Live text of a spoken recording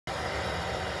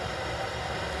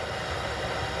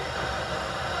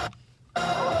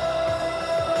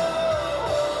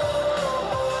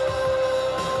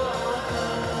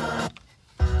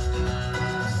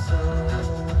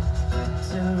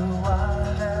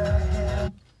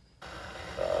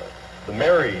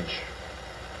marriage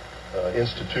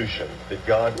institution that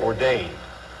God ordained.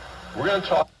 We're going to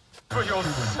talk for your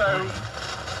so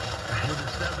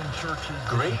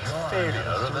great failure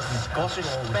of the Scottish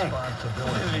bank.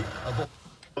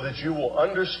 So that you will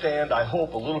understand, I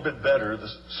hope, a little bit better the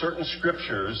certain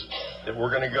scriptures that we're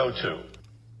going to go to.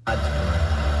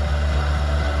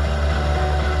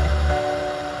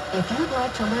 If you'd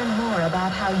like to learn more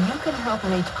about how you can help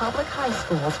reach public high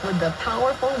schools with the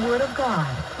powerful Word of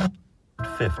God.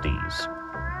 50s.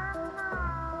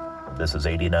 This is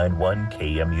 89.1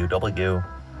 KMUW.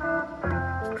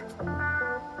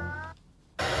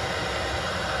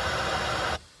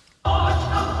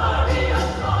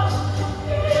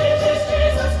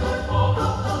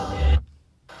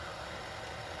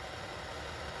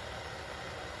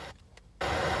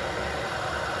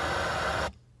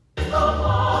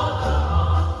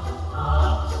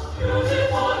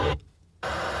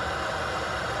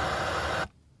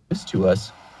 To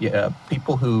us,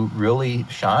 people who really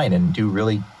shine and do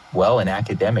really well in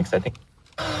academics, I think.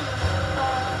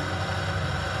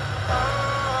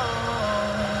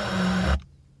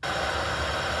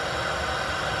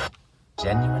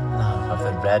 Genuine love of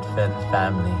the Redfern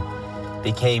family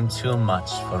became too much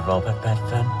for Robert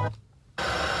Redfern.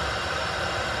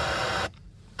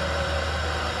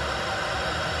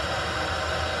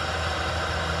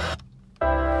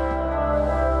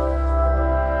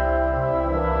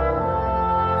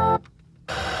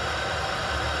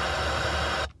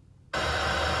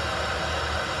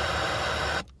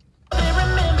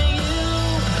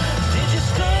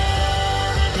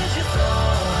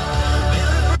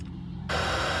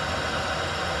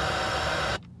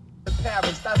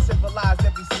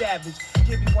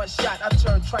 Give me one shot, I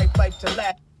turn tripe life to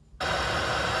laugh.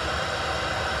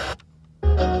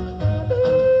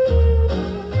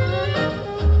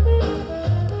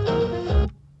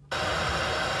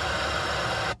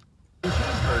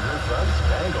 Cheeseburger from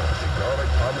Spangles, the garlic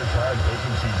parmesan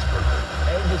bacon cheeseburger,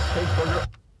 and the steak burger.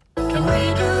 Can we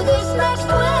do this next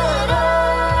winter?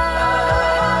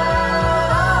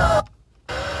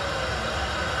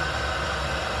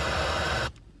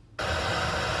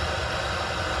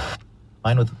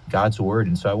 Line with God's word,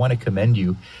 and so I want to commend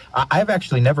you. I've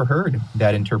actually never heard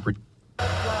that interpretation.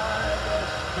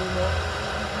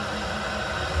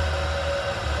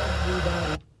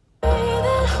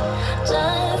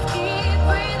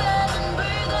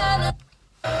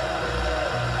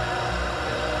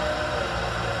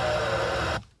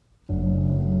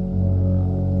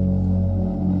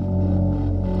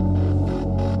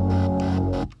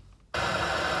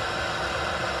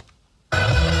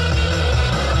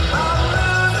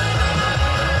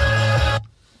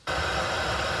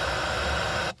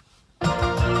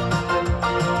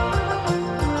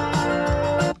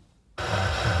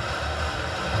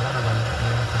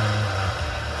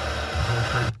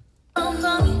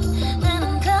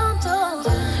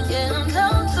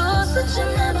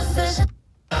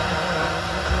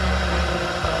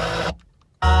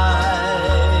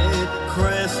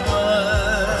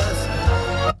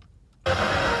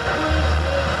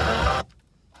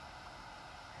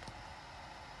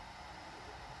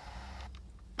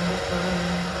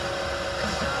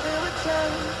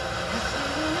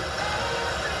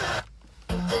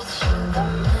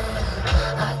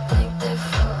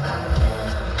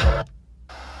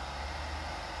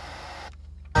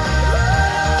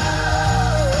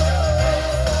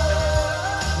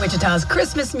 Wichita's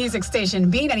Christmas music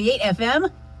station, B98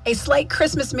 FM. A slight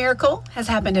Christmas miracle has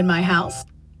happened in my house.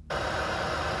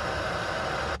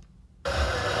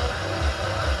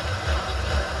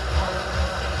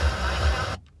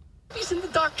 He's in the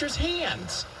doctor's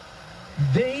hands.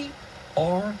 They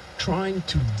are trying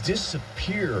to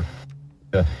disappear.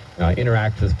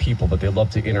 Interact with people, but they love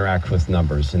to interact with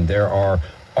numbers. And there are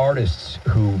artists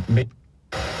who make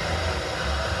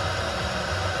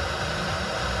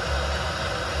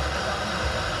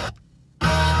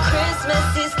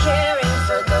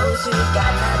Who've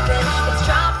got nothing, it's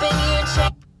dropping your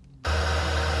check.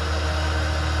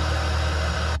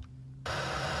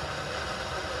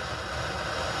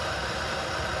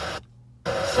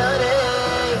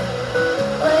 Sunday,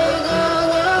 where you gonna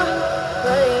go?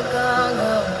 Where you gonna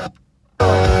go?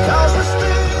 'Cause we're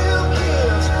still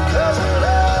kids, 'cause we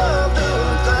love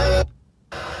doing things.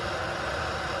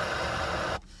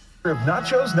 Of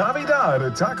Nachos Navidad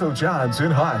at Taco John's in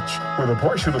Hutch, with a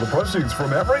portion of the proceeds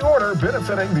from every order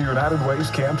benefiting the United Ways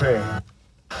campaign.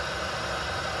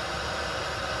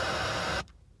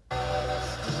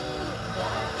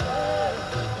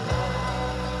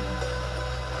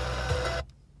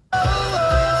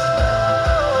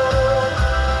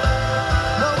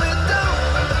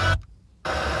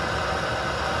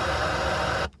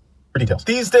 For details.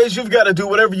 These days, you've got to do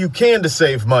whatever you can to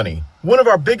save money. One of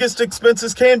our biggest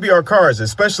expenses can be our cars,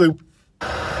 especially...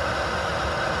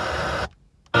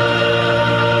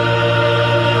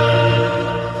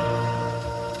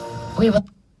 We will...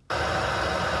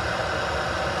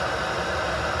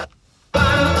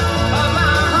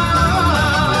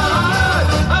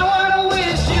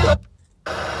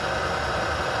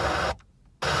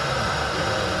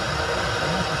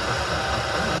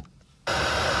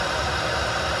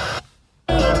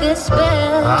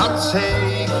 I'll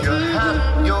take your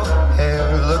hat, your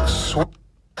hair looks sweet.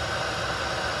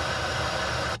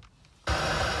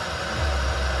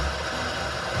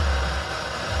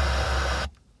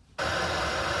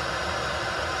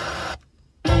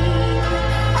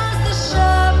 As the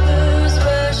shepherds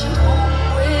rush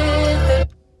home with the...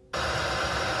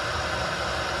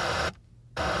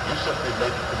 You simply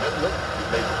made the commitment, you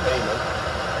made the payment,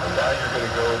 and now you're going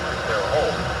to go prepare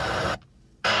home.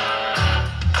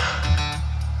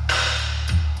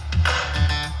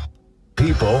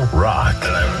 People rock.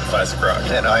 And I'm classic rock.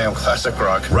 And I am classic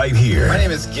rock. Right here. My name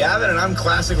is Gavin, and I'm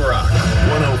classic rock.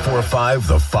 104.5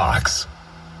 The Fox.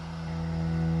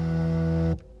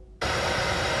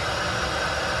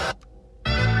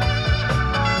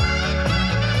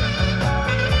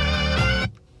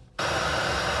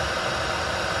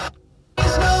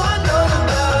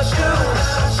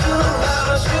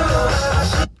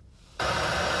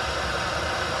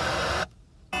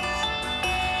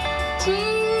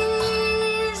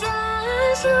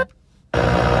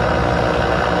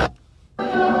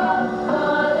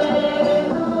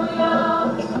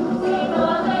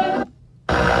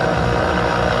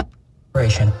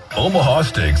 Omaha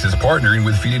Steaks is partnering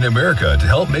with Feeding America to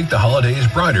help make the holidays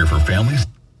brighter for families.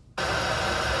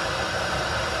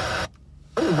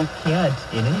 We can't,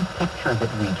 in any picture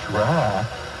that we draw,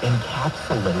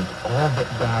 encapsulate all that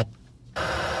God...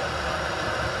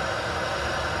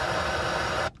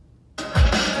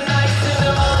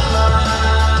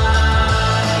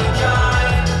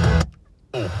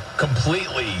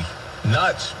 Completely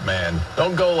nuts, man.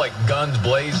 Don't go like guns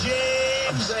blazing.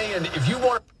 I'm saying, if you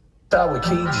want... With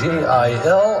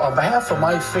KJIL, on behalf of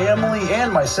my family and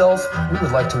myself, we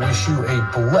would like to wish you a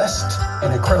blessed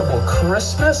and incredible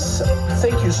Christmas.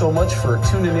 Thank you so much for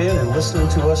tuning in and listening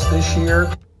to us this year.